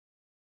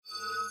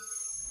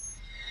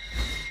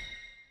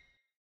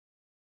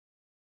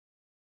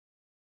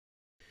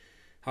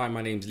Hi,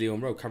 my name's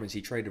Leon Rowe,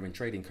 currency trader and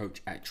trading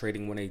coach at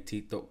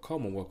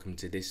trading180.com, and welcome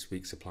to this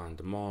week's Supply and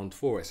Demand,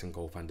 Forex and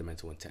Gold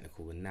fundamental and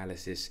technical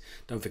analysis.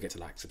 Don't forget to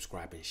like,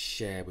 subscribe and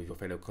share with your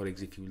fellow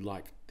colleagues if you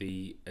like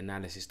the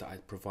analysis that I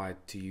provide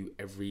to you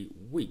every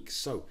week.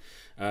 So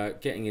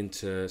getting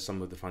into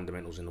some of the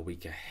fundamentals in the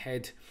week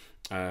ahead.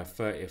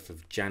 30th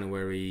of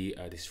January,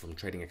 this is from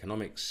Trading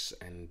Economics,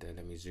 and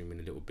let me zoom in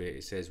a little bit.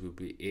 It says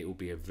it will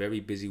be a very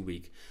busy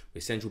week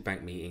with central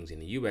bank meetings in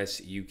the US,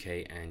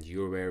 UK and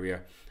Euro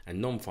area, and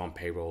non-farm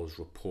payrolls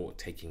report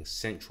taking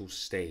central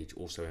stage.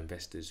 Also,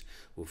 investors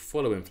will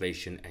follow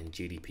inflation and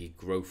GDP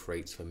growth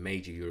rates for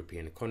major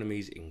European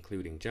economies,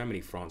 including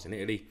Germany, France and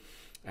Italy.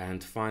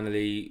 And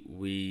finally,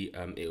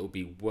 it will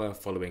be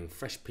worth following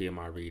fresh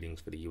PMI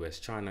readings for the US,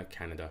 China,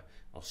 Canada,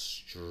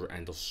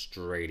 and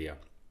Australia,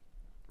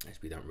 as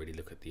we don't really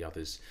look at the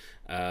others.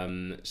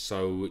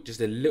 So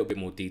just a little bit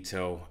more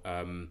detail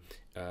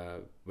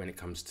when it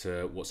comes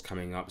to what's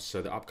coming up.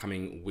 So the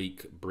upcoming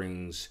week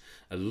brings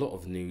a lot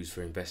of news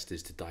for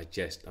investors to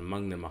digest.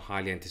 Among them, a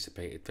highly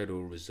anticipated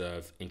Federal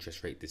Reserve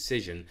interest rate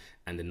decision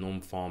and the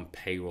non-farm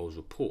payrolls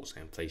reports.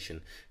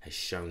 Inflation has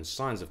shown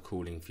signs of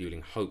cooling,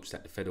 fueling hopes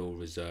that the Federal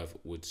Reserve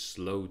would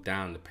slow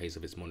down the pace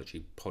of its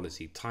monetary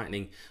policy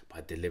tightening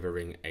by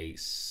delivering a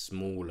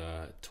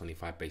smaller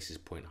 25 basis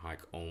point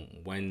hike on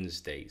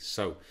Wednesday.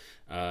 So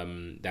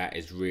that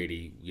is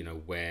really,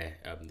 where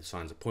the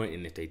signs are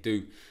pointing. If they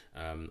do,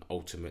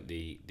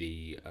 ultimately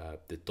the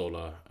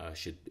dollar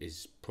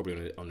is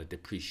probably on a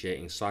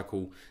depreciating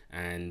cycle.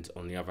 And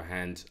on the other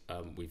hand,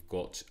 we've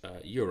got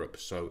Europe.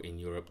 So in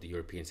Europe, the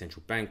European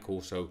Central Bank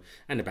also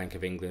and the Bank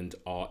of England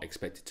are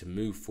expected to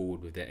move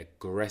forward with their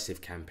aggressive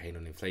campaign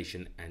on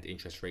inflation and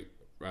interest rate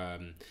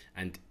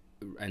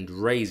and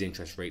raise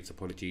interest rates,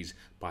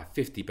 by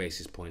 50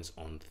 basis points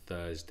on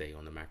Thursday.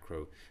 On the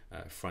macro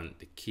front,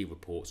 the key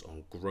reports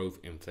on growth,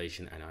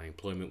 inflation and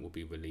unemployment will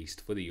be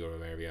released for the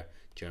Euro area,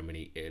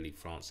 Germany, Italy,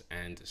 France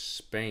and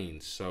Spain.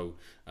 So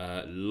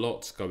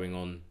lots going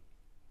on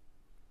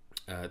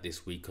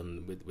this week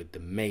with the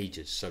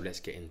majors. So let's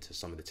get into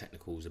some of the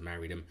technicals and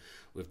marry them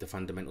with the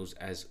fundamentals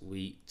as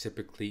we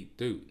typically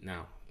do.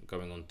 Now,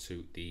 going on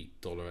to the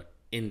dollar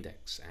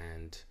index,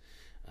 and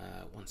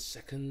 1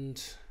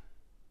 second.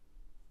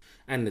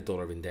 And the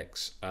dollar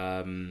index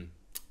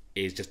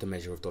is just a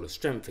measure of dollar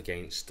strength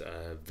against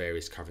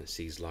various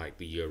currencies like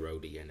the euro,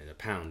 the yen, and the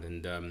pound.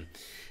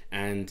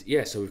 And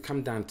yeah, so we've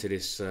come down to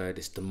this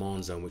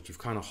demand zone, which we've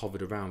kind of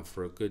hovered around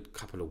for a good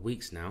couple of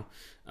weeks now.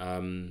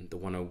 The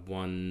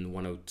 101,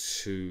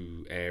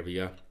 102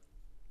 area.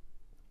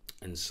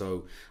 And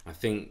so I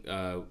think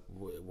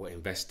what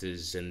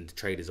investors and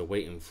traders are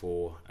waiting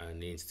for,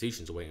 and the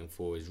institutions are waiting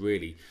for, is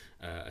really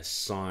a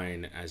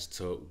sign as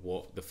to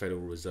what the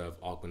Federal Reserve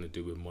are going to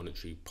do with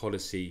monetary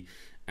policy.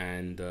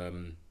 And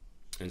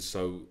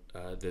so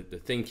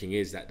the thinking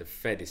is that the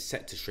Fed is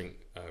set to shrink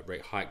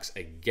rate hikes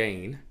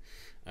again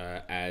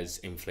as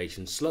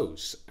inflation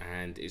slows.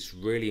 And it's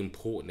really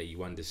important that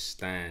you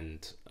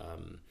understand,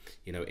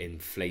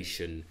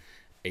 inflation,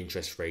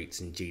 interest rates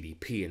and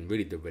GDP, and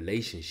really the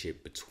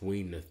relationship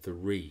between the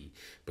three,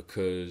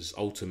 because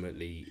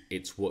ultimately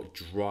it's what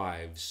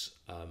drives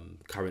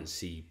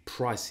currency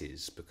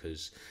prices,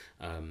 because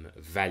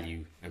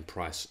value and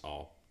price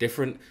are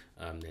different.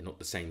 They're not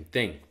the same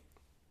thing.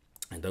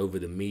 And over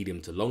the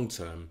medium to long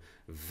term,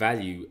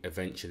 value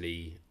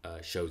eventually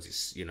shows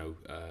its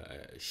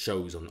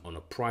shows on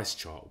a price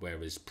chart,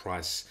 whereas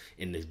price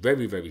in the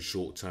very, very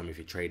short term, if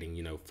you're trading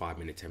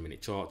 5-minute,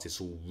 10-minute charts,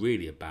 it's all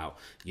really about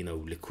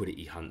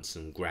liquidity hunts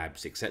and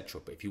grabs, etc.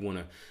 But if you want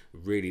to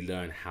really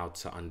learn how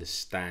to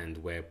understand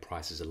where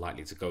prices are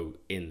likely to go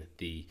in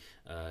the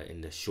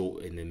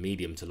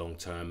medium to long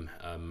term,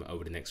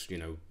 over the next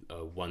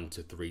 1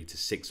 to 3 to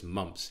 6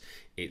 months,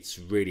 it's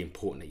really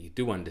important that you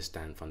do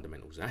understand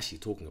fundamentals. Actually,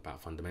 talking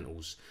about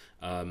fundamentals,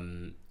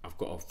 I've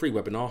got a free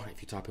webinar.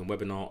 If you type in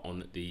webinar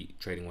on the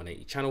Trading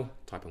 180 channel,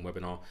 type in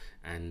webinar,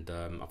 and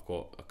I've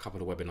got a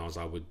couple of webinars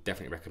I would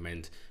definitely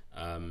recommend.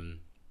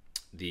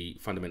 The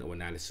fundamental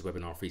analysis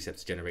webinar, 3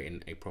 steps to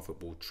generating a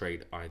profitable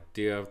trade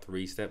idea,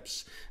 3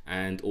 steps,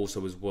 and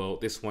also as well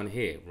this one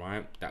here,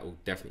 right? That will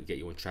definitely get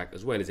you on track,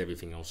 as well as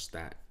everything else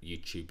that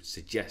YouTube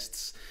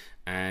suggests.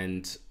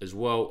 And as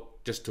well,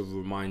 just to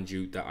remind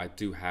you that I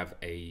do have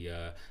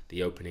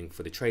the opening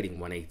for the Trading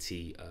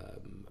 180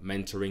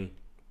 mentoring,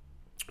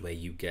 where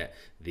you get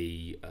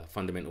the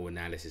fundamental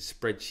analysis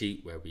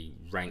spreadsheet where we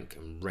rank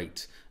and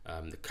rate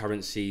the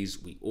currencies.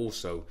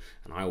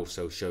 I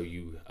also show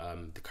you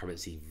the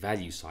currency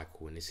value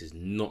cycle, and this is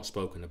not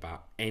spoken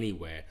about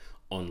anywhere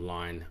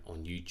online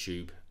on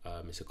YouTube.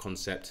 It's a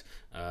concept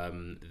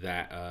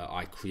that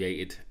I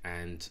created,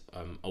 and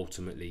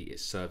ultimately it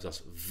serves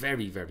us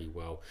very, very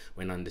well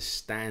when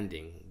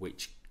understanding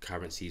which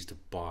currencies to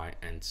buy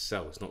and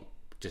sell. It's not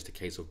just a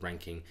case of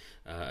ranking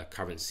a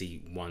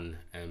currency 1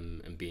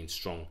 and being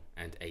strong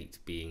and 8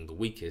 being the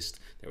weakest.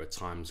 There are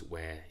times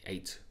where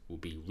 8 will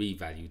be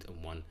revalued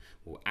and one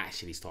will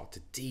actually start to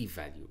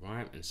devalue,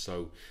 right? And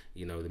so,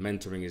 you know, the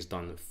mentoring is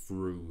done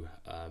through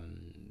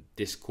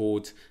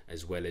Discord,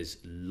 as well as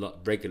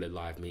regular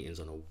live meetings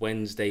on a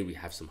Wednesday. We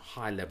have some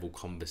high level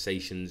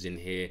conversations in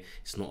here.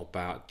 It's not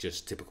about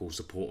just typical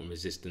support and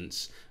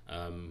resistance.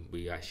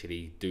 We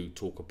actually do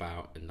talk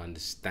about and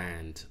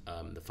understand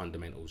the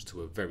fundamentals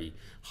to a very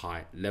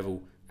high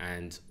level.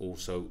 And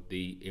also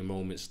the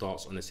enrollment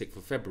starts on the 6th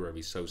of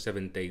February, so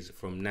 7 days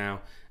from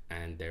now,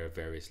 and there are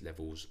various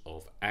levels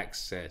of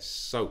access.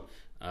 So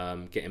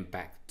getting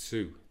back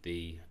to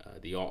the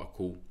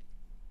article,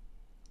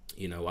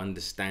 you know,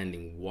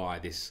 understanding why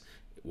this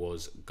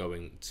was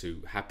going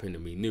to happen,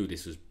 and we knew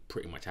this was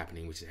pretty much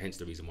happening, which is hence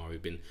the reason why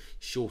we've been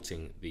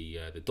shorting the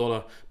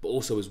dollar. But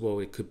also as well,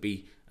 it could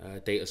be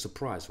data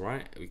surprise,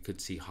 right? We could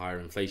see higher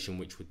inflation,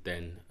 which would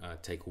then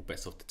take all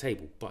bets off the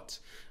table. But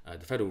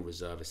the Federal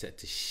Reserve is set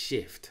to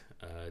shift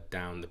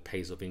down the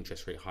pace of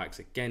interest rate hikes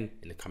again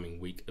in the coming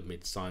week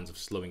amid signs of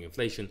slowing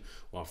inflation,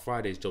 while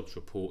Friday's jobs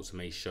reports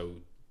may show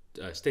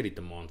steady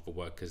demand for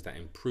workers that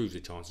improves the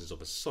chances of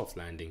a soft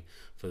landing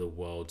for the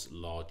world's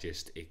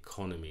largest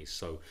economy.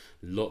 So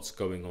lots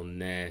going on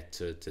there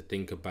to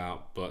think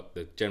about, but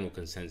the general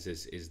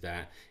consensus is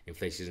that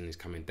inflation is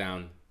coming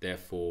down,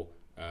 therefore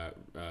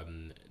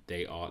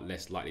they are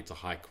less likely to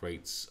hike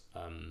rates,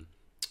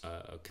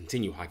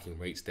 continue hiking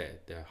rates.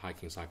 Their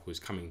hiking cycle is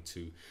coming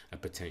to a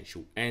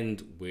potential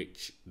end,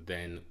 which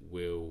then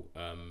will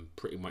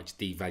pretty much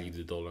devalue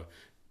the dollar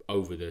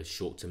over the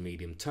short to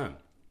medium term.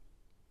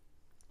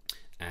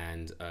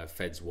 And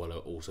Fed's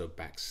wallet also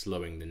back,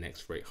 slowing the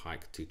next rate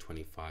hike to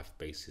 25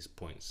 basis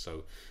points.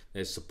 So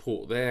there's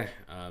support there,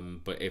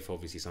 but if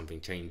obviously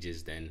something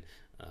changes, then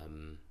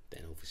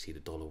obviously the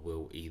dollar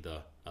will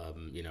either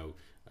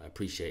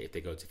appreciate if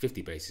they go to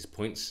 50 basis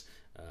points.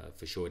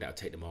 For sure, that'll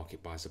take the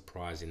market by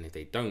surprise, and if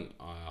they don't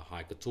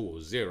hike at all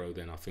or zero,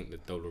 then I think the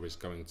dollar is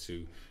going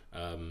to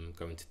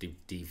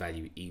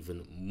devalue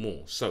even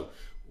more. So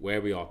where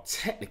we are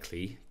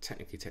technically,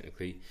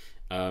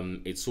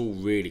 it's all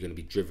really going to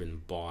be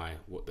driven by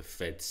what the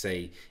Fed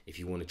say. If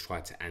you want to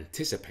try to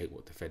anticipate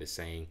what the Fed is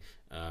saying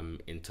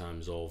in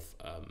terms of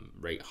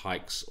rate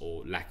hikes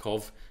or lack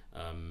of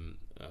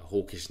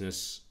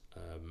hawkishness,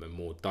 a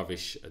more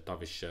dovish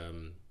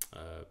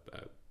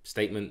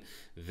statement,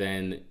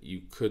 then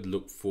you could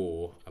look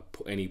for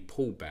any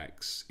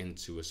pullbacks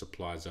into a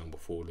supply zone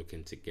before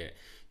looking to get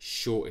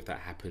short if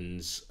that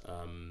happens.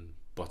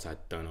 But I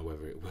don't know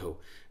whether it will.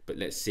 But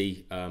let's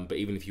see. But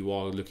even if you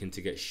are looking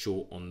to get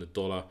short on the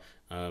dollar,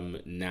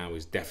 now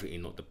is definitely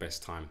not the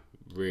best time.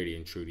 Really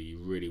and truly, you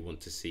really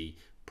want to see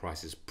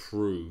prices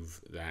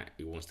prove that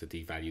it wants to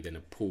devalue, then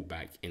a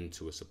pullback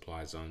into a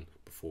supply zone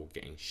before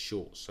getting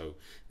short. So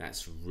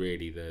that's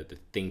really the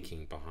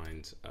thinking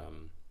behind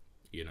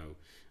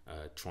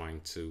trying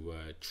to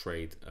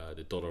trade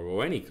the dollar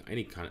or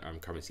any kind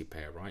of currency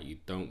pair, right? You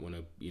don't want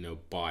to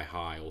buy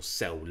high or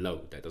sell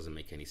low. That doesn't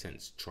make any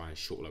sense. Try and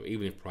short low,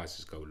 even if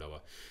prices go lower.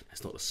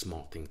 That's not the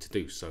smart thing to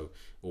do. So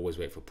always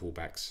wait for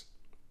pullbacks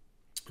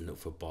and look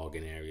for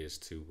bargain areas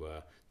to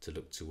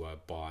look to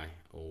buy,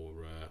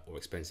 or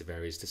expensive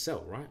areas to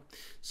sell, right?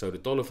 So the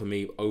dollar for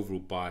me, overall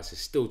bias is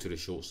still to the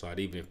short side,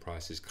 even if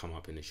prices come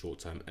up in the short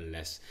term,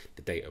 unless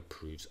the data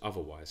proves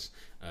otherwise.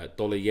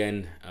 Dollar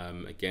yen,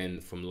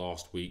 again from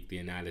last week, the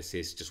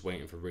analysis just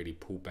waiting for really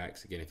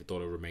pullbacks. Again, if the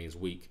dollar remains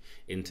weak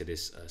into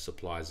this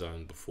supply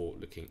zone before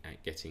looking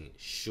at getting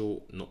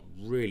short. Not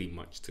really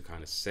much to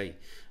kind of say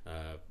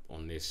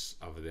on this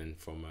other than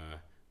from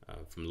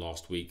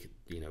last week.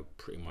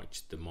 Pretty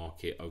much the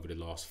market over the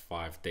last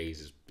 5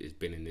 days has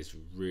been in this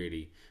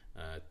really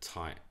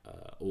tight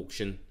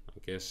auction. I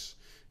guess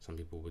some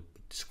people would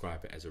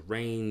describe it as a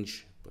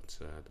range, but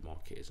the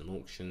market is an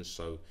auction,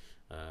 so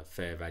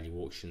fair value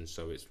auction.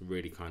 So it's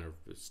really kind of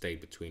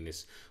stayed between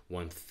this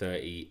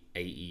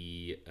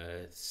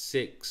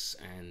 130.86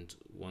 and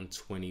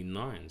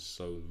 129.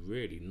 So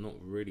really not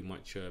really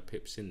much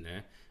pips in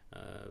there.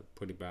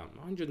 Probably about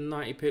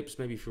 190 pips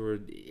maybe for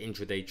an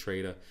intraday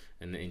trader,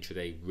 and the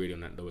intraday really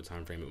on that lower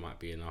time frame it might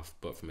be enough,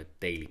 but from a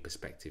daily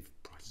perspective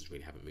prices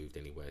really haven't moved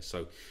anywhere.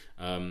 So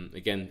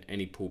again,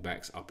 any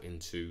pullbacks up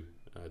into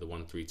the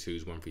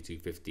 132s,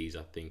 132.50s,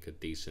 I think a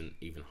decent,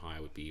 even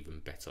higher would be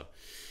even better.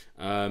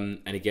 And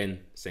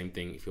again, same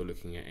thing if you're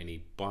looking at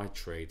any buy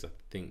trades. I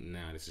think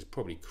now this has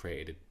probably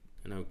created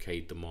an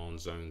okay demand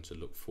zone to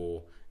look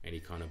for any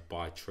kind of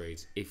buy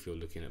trades if you're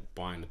looking at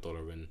buying the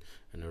dollar and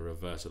a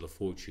reversal of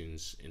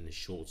fortunes in the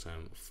short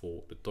term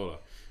for the dollar,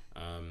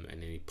 and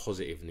any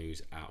positive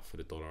news out for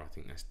the dollar. I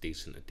think that's a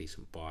decent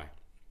buy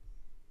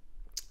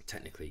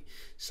technically.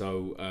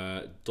 So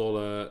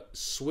dollar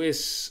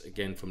Swiss,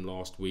 again from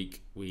last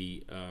week,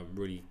 we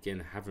really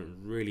again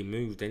haven't really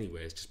moved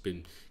anywhere. It's just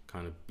been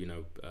kind of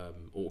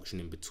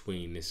auctioning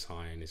between this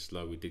high and this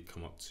low. We did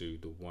come up to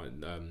the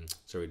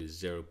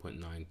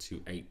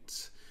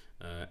 0.928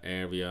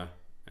 area,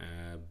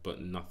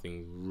 but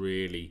nothing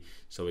really.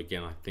 So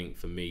again, I think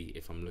for me,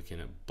 if I'm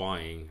looking at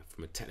buying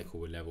from a technical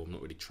level, I'm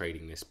not really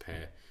trading this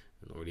pair.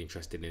 not really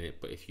interested in it.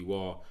 But if you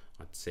are,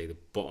 I'd say the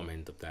bottom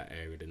end of that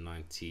area, the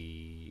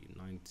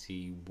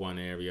 91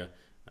 area,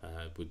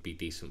 would be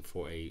decent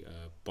for a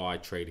buy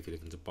trade if you're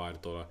looking to buy the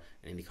dollar.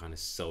 And any kind of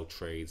sell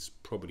trades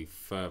probably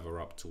further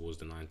up towards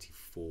the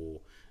 94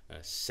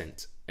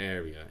 cent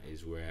area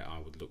is where I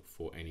would look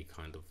for any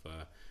kind of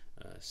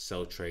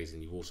sell trades.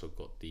 And you've also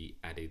got the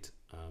added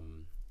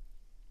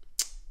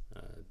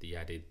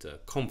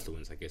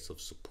confluence, I guess,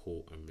 of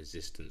support and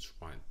resistance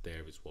right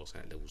there as well. So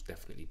that level's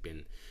definitely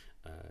been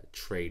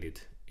traded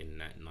in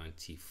that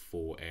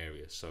 94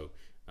 area. So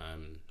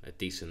a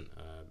decent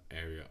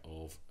area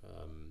of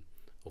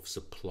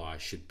supply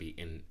should be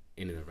in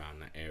and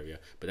around that area.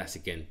 But that's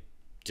again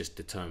just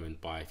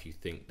determined by if you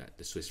think that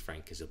the Swiss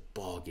franc is a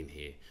bargain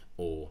here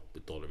or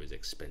the dollar is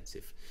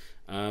expensive.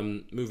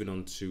 Moving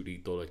on to the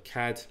dollar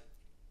CAD.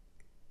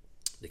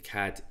 The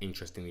CAD,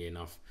 interestingly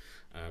enough,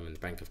 and the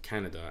Bank of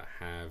Canada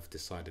have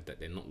decided that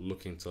they're not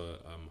looking to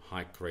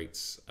hike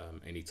rates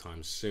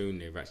anytime soon.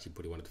 They're actually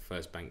probably one of the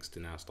first banks to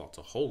now start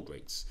to hold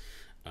rates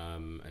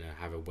and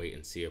have a wait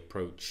and see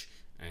approach.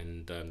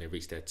 And they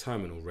reached their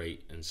terminal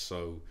rate. And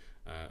so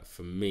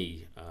for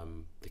me,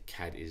 the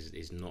CAD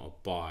is not a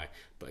buy.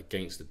 But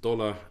against the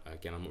dollar,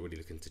 again, I'm not really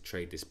looking to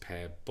trade this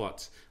pair,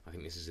 but I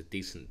think this is a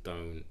decent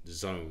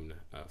zone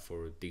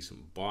for a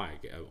decent buy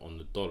on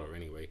the dollar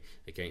anyway,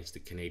 against the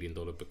Canadian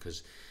dollar,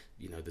 because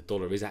the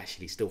dollar is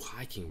actually still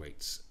hiking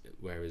rates,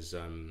 whereas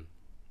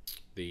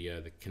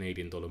the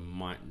Canadian dollar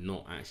might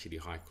not actually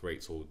hike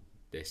rates, or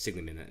they're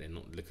signaling that they're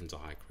not looking to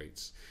hike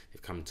rates.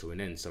 They've come to an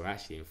end. So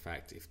actually, in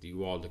fact, if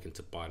you are looking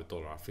to buy the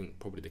dollar, I think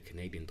probably the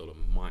Canadian dollar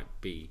might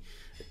be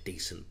a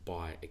decent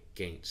buy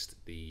against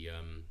the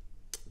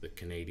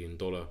Canadian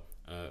dollar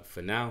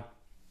for now.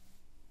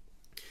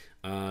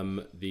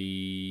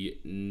 The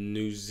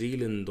New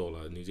Zealand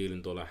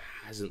dollar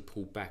hasn't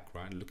pulled back,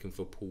 right? Looking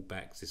for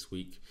pullbacks this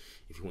week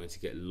if you wanted to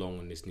get long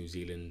on this New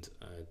Zealand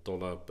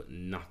dollar, but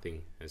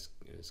nothing has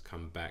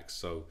come back.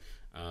 So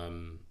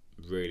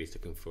really it's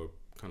looking for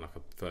kind of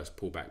like a first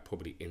pullback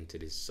probably into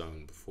this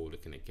zone before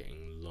looking at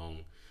getting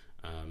long.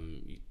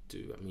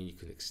 You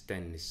can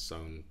extend this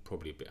zone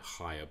probably a bit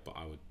higher, but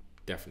I would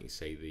definitely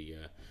say the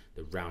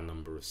round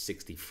number of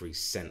 63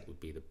 cent would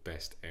be the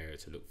best area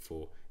to look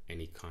for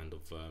any kind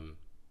of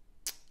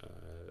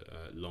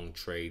long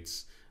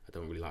trades. I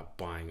don't really like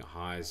buying at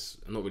highs.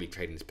 I'm not really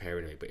trading this pair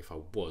anyway, but if I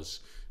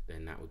was,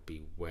 then that would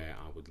be where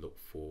I would look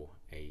for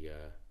a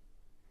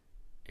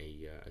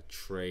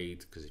trade,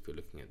 because if you're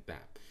looking at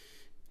that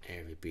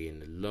area being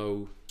the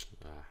low,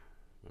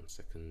 one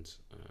second,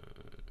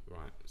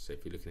 right, so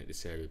if you're looking at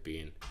this area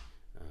being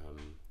a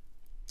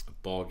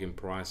bargain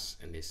price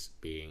and this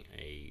being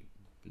a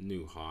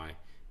new high,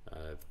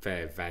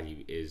 fair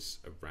value is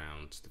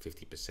around the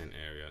 50%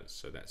 area,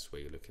 so that's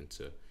where you're looking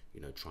to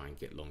try and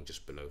get long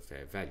just below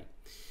fair value.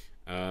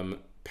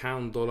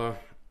 Pound dollar,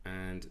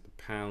 and the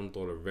pound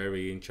dollar,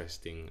 very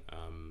interesting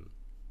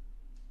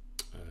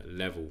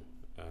level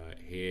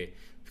here.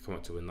 We've come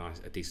up to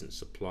a decent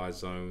supply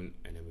zone,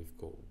 and then we've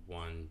got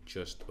one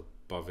just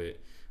above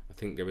it. I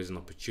think there is an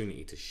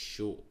opportunity to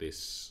short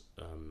this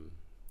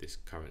this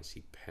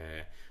currency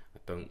pair. I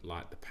don't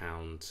like the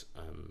pound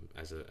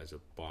as a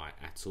buy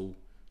at all.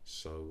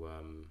 So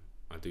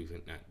I do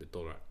think that the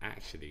dollar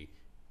actually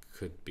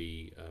could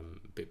be a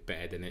bit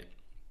better than it.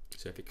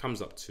 So if it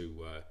comes up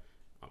to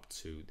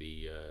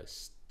the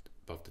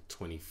above the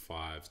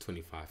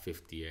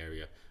 25.50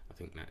 area, I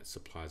think that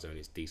supply zone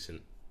is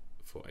decent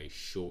for a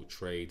short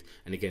trade.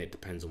 And again, it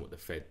depends on what the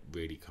Fed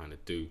really kind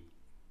of do.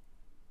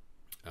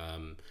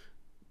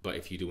 But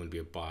if you do want to be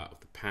a buyer of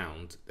the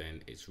pound,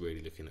 then it's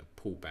really looking at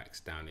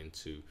pullbacks down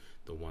into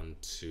the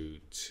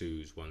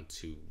 122s,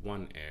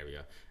 121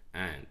 area.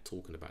 And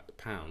talking about the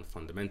pound,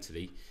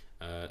 fundamentally,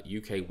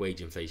 UK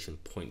wage inflation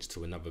points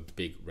to another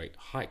big rate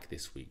hike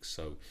this week.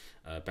 So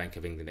Bank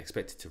of England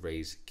expected to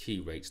raise key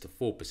rates to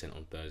 4%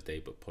 on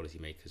Thursday, but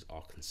policymakers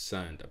are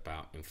concerned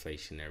about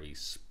inflationary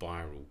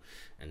spiral.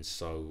 And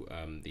so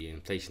the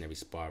inflationary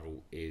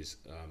spiral is,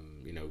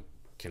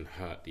 can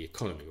hurt the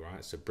economy,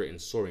 right? So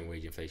Britain's soaring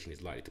wage inflation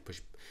is likely to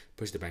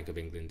push the Bank of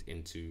England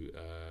into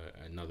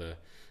another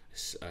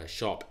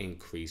sharp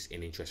increase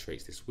in interest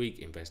rates this week.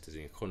 Investors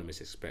and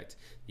economists expect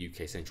the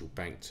UK central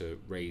bank to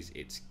raise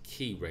its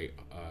key rate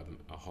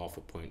a half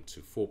a point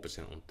to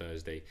 4% on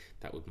Thursday.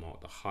 That would mark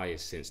the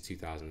highest since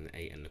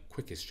 2008 and the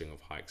quickest string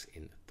of hikes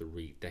in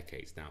 3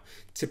 decades. Now,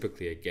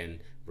 typically,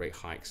 again, rate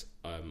hikes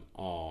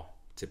are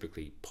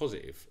typically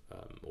positive,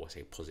 or I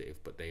say positive,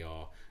 but they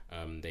are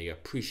they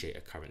appreciate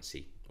a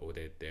currency, or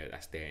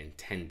that's their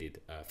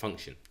intended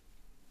function.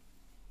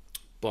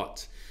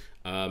 But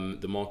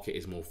the market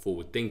is more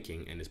forward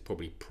thinking and is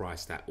probably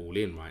priced that all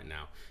in right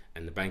now.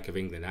 And the Bank of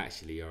England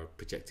actually are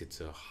projected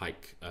to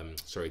hike,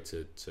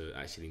 to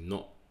actually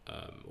not,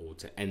 or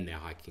to end their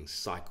hiking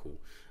cycle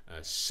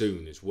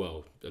soon as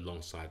well,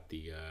 alongside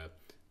the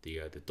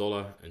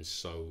dollar. And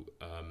so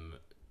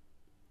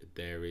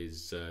there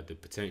is the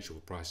potential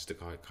for prices to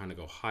kind of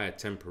go higher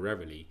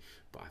temporarily,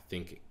 but I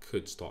think it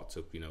could start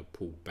to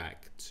pull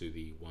back to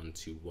the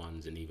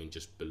 121s and even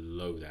just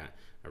below that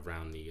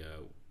around the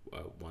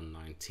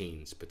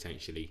 119s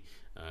potentially.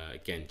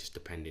 Again, just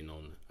depending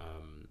on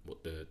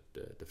what the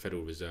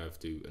Federal Reserve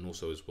do, and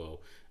also as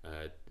well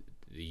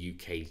the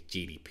UK's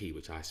GDP,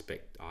 which I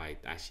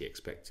actually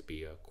expect to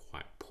be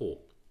quite poor.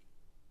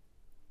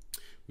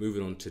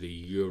 Moving on to the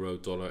euro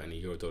dollar, and the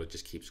euro dollar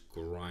just keeps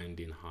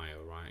grinding higher,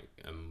 right?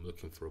 I'm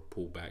looking for a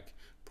pullback.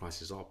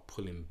 Prices are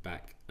pulling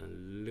back a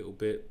little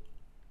bit,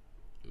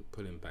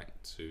 pulling back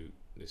to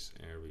this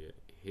area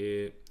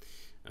here,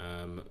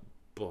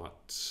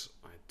 but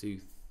I do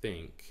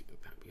think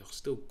that we are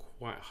still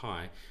quite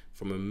high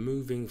from a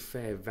moving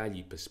fair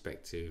value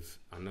perspective.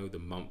 I know the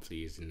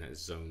monthly is in that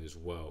zone as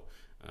well,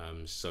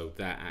 so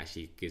that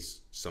actually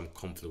gives some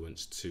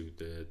confluence to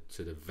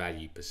the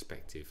value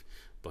perspective,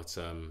 but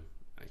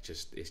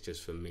it's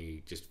just for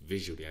me, just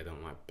visually, I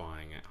don't like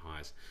buying at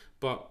highs.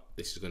 But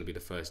this is going to be the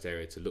first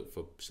area to look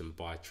for some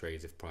buy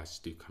trades if prices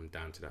do come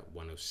down to that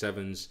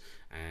 107s,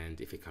 and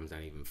if it comes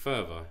down even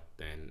further,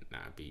 then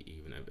that'd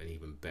be an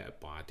even better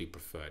buy. I do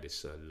prefer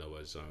this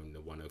lower zone, the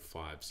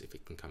 105s. If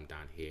it can come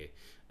down here,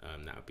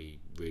 that would be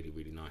really,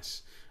 really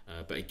nice.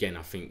 But again,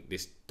 I think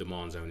this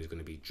demand zone is going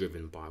to be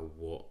driven by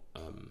what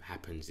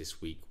happens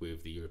this week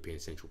with the European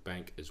Central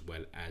Bank as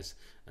well as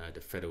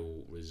the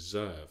Federal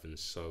Reserve. And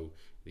so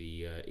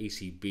the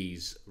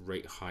ECB's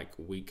rate hike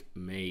week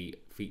may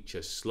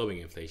feature slowing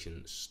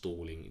inflation,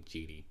 stalling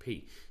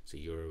GDP. So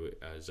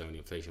Eurozone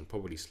inflation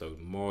probably slowed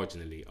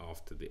marginally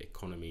after the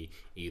economy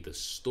either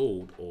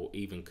stalled or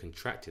even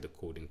contracted,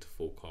 according to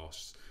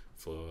forecasts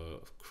for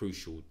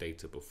crucial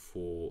data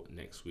before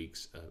next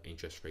week's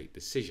interest rate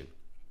decision.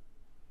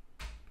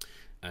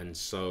 And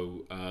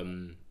so,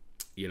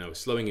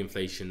 slowing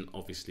inflation,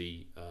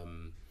 obviously,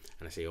 and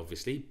I say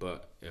obviously,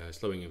 but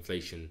slowing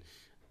inflation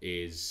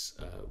is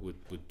would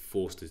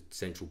force the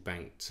central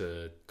bank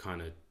to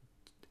kind of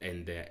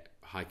end their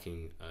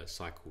hiking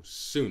cycle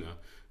sooner,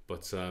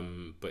 but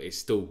it's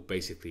still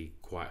basically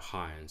quite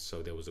high. And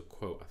so there was a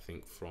quote, I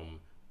think, from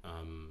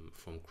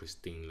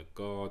Christine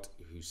Lagarde,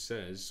 who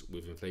says,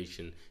 with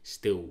inflation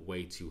still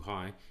way too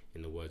high,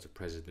 in the words of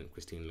President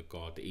Christine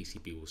Lagarde, the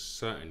ECB will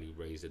certainly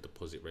raise the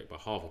deposit rate by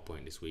 0.5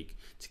 point this week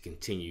to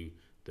continue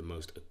the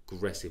most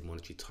aggressive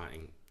monetary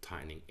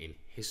tightening in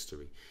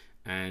history.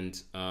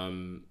 And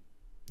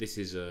this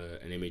is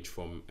an image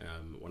from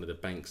one of the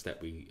banks that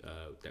we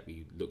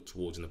look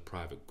towards in the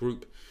private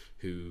group,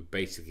 who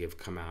basically have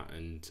come out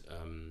and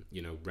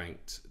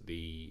ranked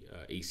the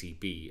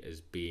ECB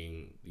as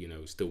being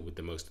still with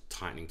the most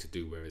tightening to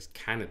do, whereas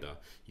Canada,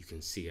 you can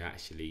see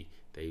actually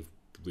they've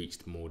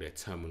reached more their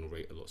terminal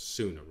rate a lot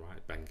sooner,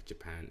 right? Bank of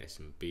Japan,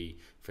 S&B,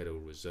 Federal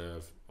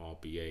Reserve,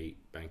 RBA,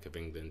 Bank of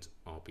England,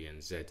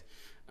 RBNZ.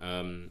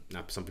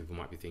 Now, some people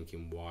might be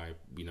thinking, why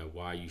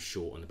are you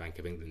short on the Bank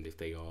of England if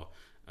they are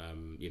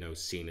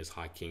seen as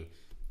hiking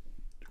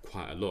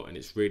quite a lot? And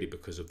it's really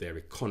because of their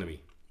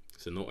economy.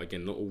 So not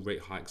all rate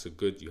hikes are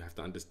good. You have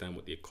to understand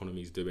what the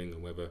economy is doing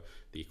and whether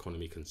the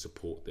economy can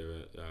support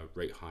their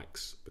rate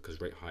hikes, because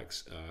rate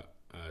hikes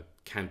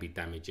can be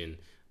damaging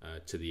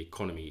to the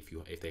economy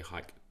if they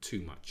hike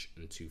too much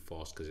and too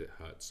fast, because it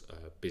hurts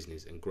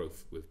business and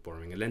growth with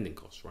borrowing and lending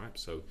costs, right?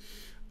 So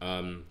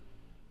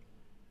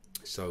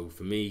so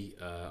for me,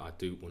 I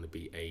do want to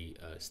be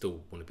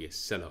still want to be a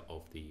seller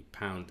of the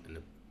pound,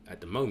 and at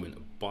the moment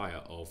a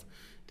buyer of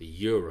the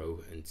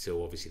euro,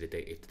 until obviously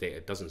if the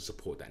data doesn't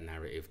support that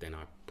narrative, then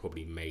I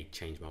probably may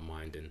change my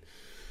mind and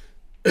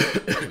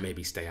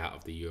maybe stay out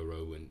of the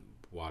euro and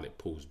while it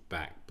pulls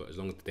back. But as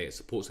long as the data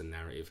supports the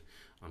narrative,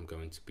 I'm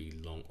going to be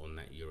long on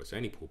that euro. So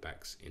any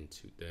pullbacks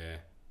into the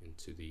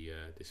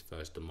this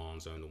first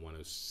demand zone, the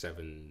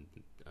 107,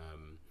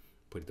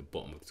 put at the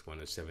bottom of this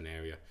 107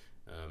 area,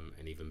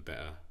 and even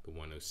better, the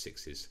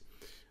 106s.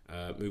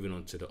 Moving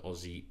on to the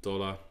Aussie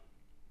dollar.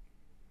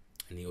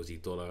 And the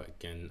Aussie dollar,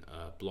 again,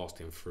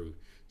 blasting through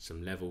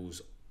some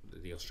levels.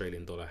 The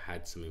Australian dollar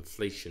had some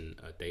inflation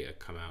data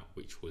come out,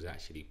 which was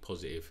actually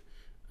positive.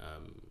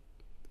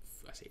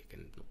 I say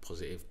again, not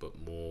positive, but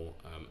more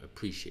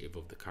appreciative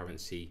of the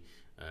currency.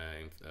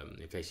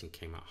 Inflation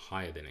came out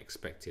higher than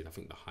expected. I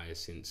think the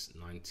highest since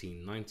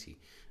 1990.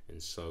 And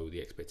so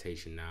the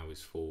expectation now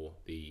is for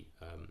the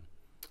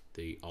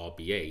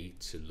RBA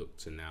to look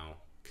to now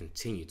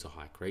continue to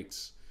hike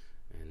rates.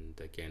 And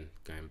again,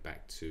 going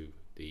back to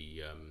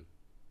the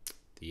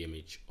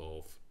image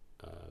of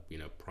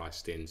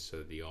priced in,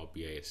 so the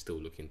RBA is still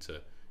looking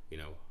to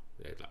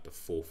they're like the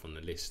fourth on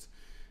the list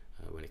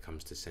when it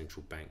comes to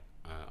central bank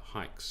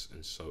hikes.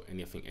 And so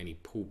I think any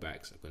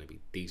pullbacks are going to be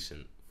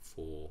decent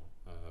for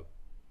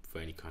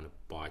any kind of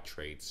buy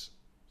trades.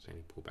 So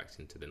any pullbacks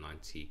into the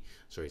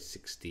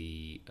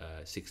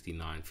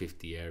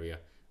 69.50 area,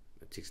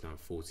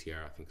 69.40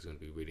 area, I think is going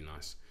to be really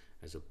nice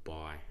as a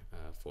buy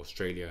for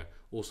Australia.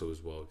 Also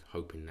as well,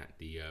 hoping that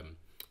the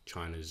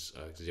China's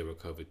zero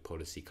COVID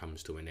policy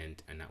comes to an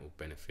end, and that will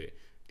benefit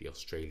the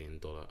Australian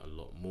dollar a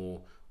lot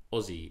more.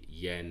 Aussie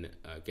yen,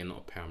 again, not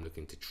a pair I'm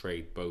looking to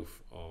trade.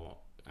 Both are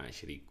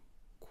actually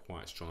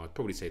quite strong. I'd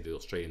probably say the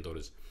Australian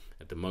dollars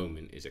at the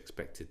moment is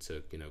expected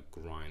to, you know,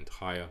 grind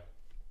higher.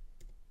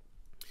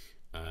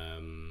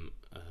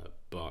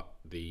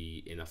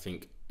 I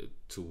think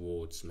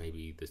towards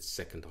maybe the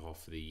second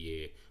half of the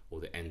year, or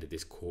the end of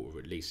this quarter,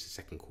 at least the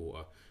second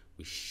quarter,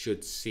 we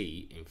should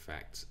see, in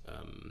fact,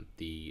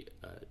 the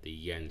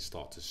yen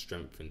start to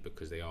strengthen,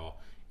 because they are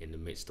in the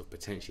midst of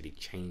potentially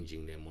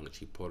changing their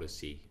monetary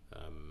policy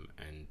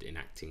and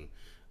enacting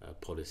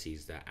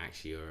policies that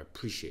actually are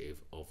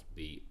appreciative of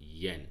the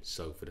yen.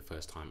 So for the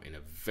first time in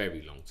a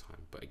very long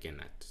time, but again,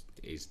 that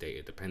is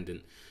data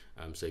dependent.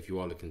 So if you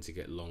are looking to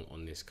get long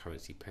on this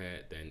currency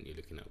pair, then you're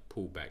looking at a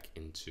pullback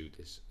into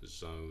this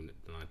zone,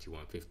 the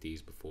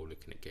 91.50s, before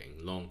looking at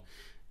getting long.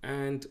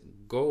 And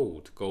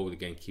gold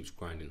again keeps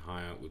grinding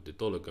higher with the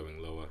dollar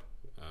going lower.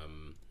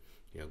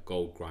 You know,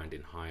 gold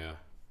grinding higher.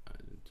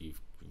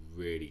 You've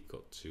really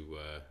got to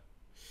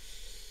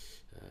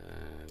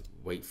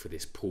wait for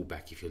this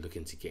pullback if you're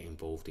looking to get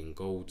involved in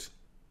gold.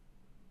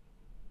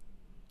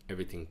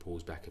 Everything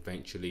pulls back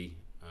eventually.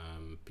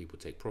 People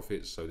take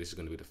profits, so this is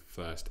going to be the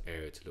first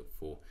area to look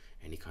for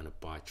any kind of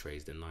buy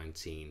trades, the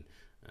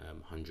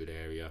 1900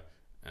 area,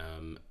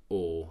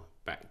 or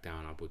back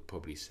down. I would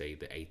probably say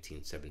the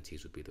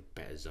 1870s would be the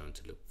better zone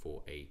to look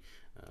for a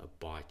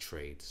buy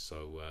trade.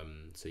 So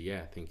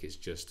yeah, I think it's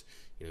just,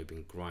 you know,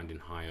 been grinding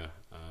higher.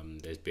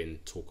 There's been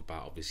talk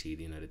about, obviously,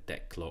 you know, the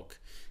debt clock,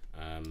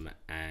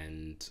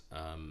 and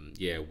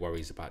yeah,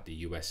 worries about the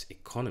US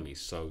economy.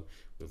 So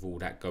with all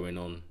that going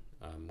on,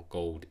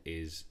 gold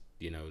is,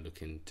 you know,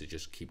 looking to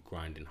just keep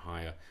grinding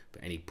higher,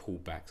 but any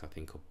pullbacks I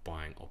think are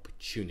buying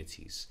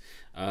opportunities.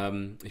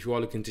 If you are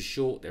looking to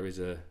short, there is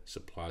a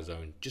supply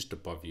zone just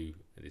above you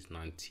at this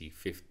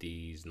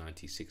 90.50s,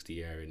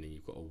 90.60 area, and then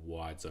you've got a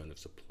wide zone of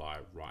supply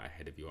right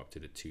ahead of you up to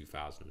the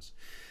 2000s.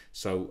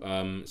 So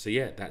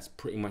yeah, that's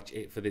pretty much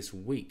it for this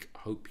week.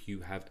 Hope you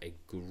have a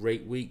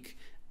great week,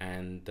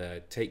 and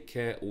take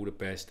care, all the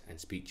best,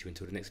 and speak to you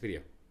until the next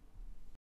video.